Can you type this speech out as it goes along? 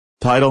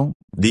Title: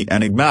 The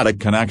Enigmatic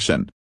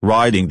Connection,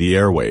 Riding the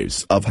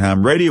Airwaves of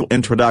Ham Radio.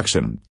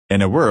 Introduction: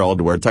 In a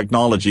world where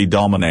technology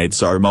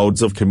dominates our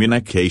modes of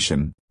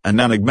communication,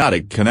 an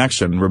enigmatic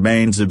connection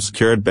remains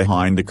obscured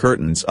behind the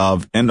curtains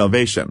of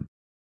innovation.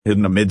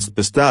 Hidden amidst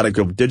the static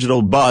of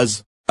digital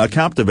buzz, a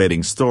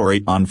captivating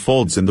story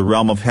unfolds in the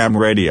realm of ham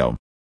radio.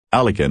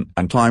 Elegant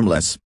and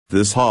timeless,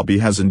 this hobby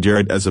has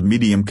endured as a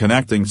medium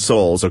connecting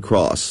souls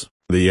across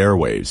the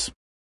airwaves.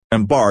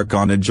 Embark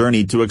on a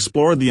journey to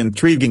explore the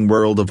intriguing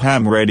world of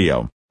ham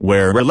radio,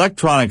 where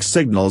electronic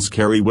signals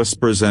carry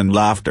whispers and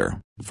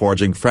laughter,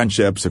 forging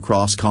friendships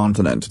across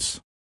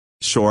continents.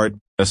 Short,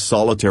 a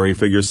solitary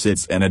figure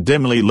sits in a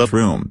dimly lit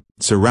room,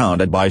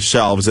 surrounded by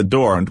shelves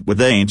adorned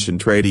with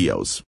ancient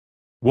radios.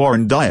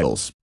 Worn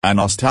dials, a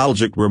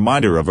nostalgic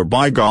reminder of a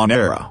bygone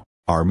era,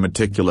 are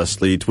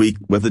meticulously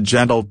tweaked with a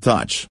gentle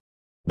touch.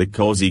 The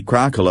cozy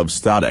crackle of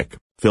static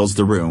fills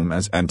the room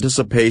as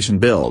anticipation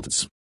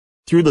builds.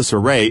 Through this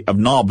array of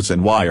knobs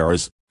and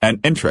wires, an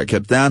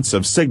intricate dance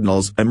of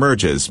signals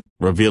emerges,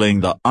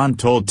 revealing the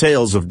untold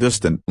tales of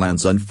distant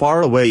lands and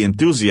faraway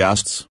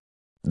enthusiasts.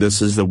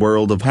 This is the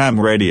world of ham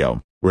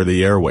radio, where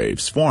the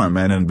airwaves form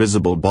an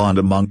invisible bond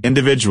among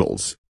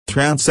individuals,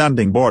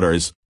 transcending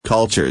borders,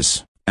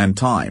 cultures, and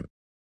time.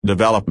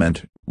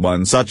 Development: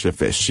 One such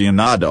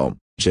aficionado,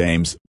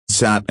 James,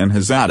 sat in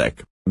his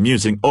attic,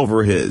 musing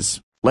over his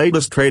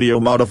latest radio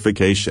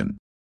modification.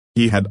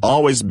 He had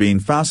always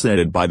been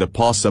fascinated by the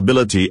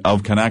possibility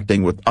of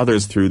connecting with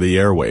others through the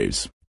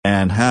airwaves,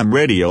 and ham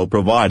radio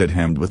provided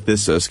him with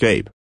this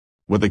escape.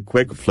 With a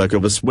quick flick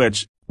of a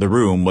switch, the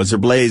room was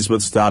ablaze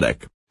with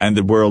static, and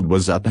the world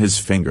was at his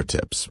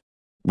fingertips.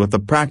 With a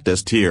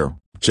practiced ear,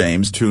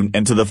 James tuned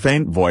into the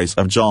faint voice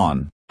of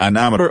John, an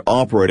amateur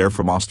operator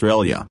from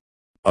Australia.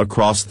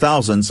 Across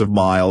thousands of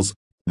miles,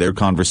 their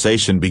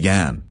conversation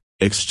began,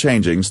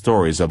 exchanging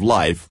stories of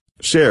life,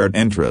 shared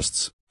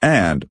interests,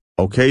 and,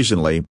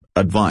 occasionally,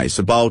 advice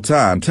about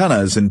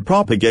antennas and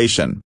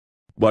propagation.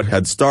 What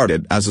had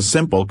started as a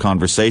simple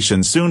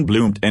conversation soon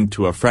bloomed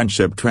into a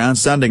friendship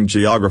transcending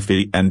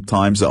geography and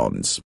time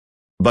zones.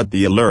 But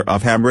the allure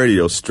of ham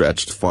radio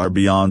stretched far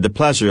beyond the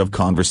pleasure of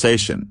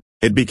conversation.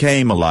 It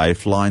became a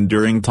lifeline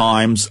during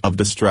times of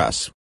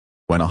distress.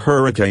 When a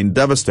hurricane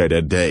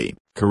devastated a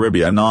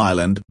Caribbean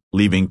island,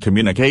 leaving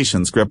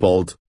communications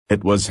crippled,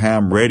 it was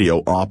ham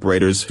radio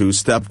operators who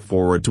stepped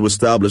forward to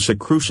establish a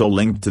crucial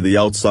link to the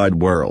outside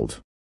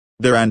world.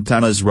 Their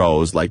antennas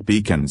rose like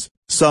beacons,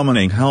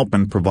 summoning help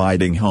and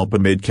providing hope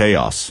amid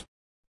chaos.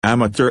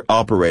 Amateur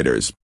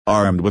operators,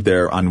 armed with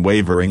their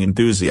unwavering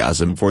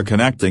enthusiasm for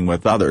connecting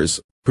with others,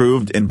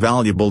 proved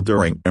invaluable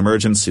during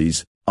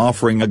emergencies,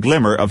 offering a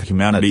glimmer of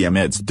humanity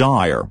amidst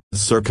dire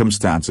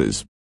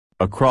circumstances.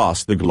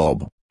 Across the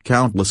globe,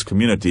 countless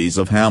communities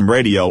of ham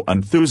radio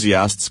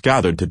enthusiasts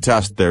gathered to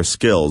test their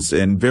skills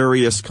in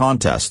various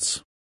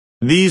contests.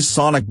 These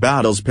sonic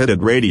battles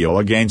pitted radio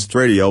against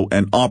radio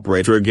and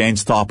operator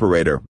against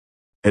operator.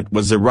 It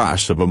was a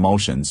rush of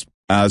emotions,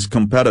 as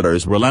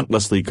competitors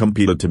relentlessly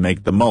competed to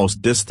make the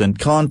most distant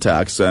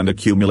contacts and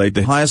accumulate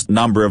the highest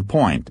number of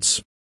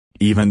points.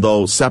 Even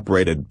though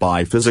separated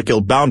by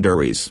physical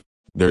boundaries,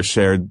 their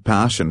shared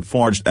passion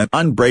forged an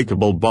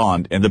unbreakable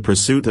bond in the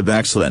pursuit of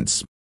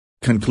excellence.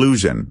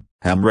 Conclusion: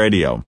 Ham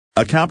radio,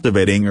 a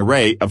captivating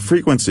array of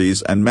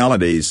frequencies and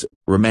melodies,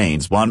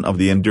 remains one of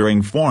the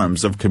enduring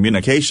forms of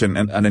communication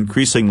in an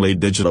increasingly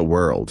digital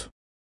world.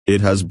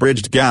 It has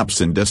bridged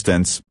gaps in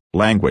distance,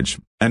 language,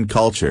 and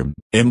culture,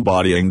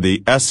 embodying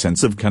the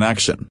essence of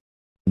connection.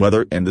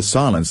 Whether in the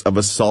silence of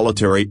a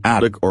solitary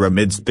attic or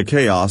amidst the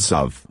chaos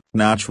of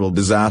natural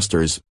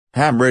disasters,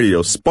 ham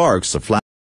radio sparks a flash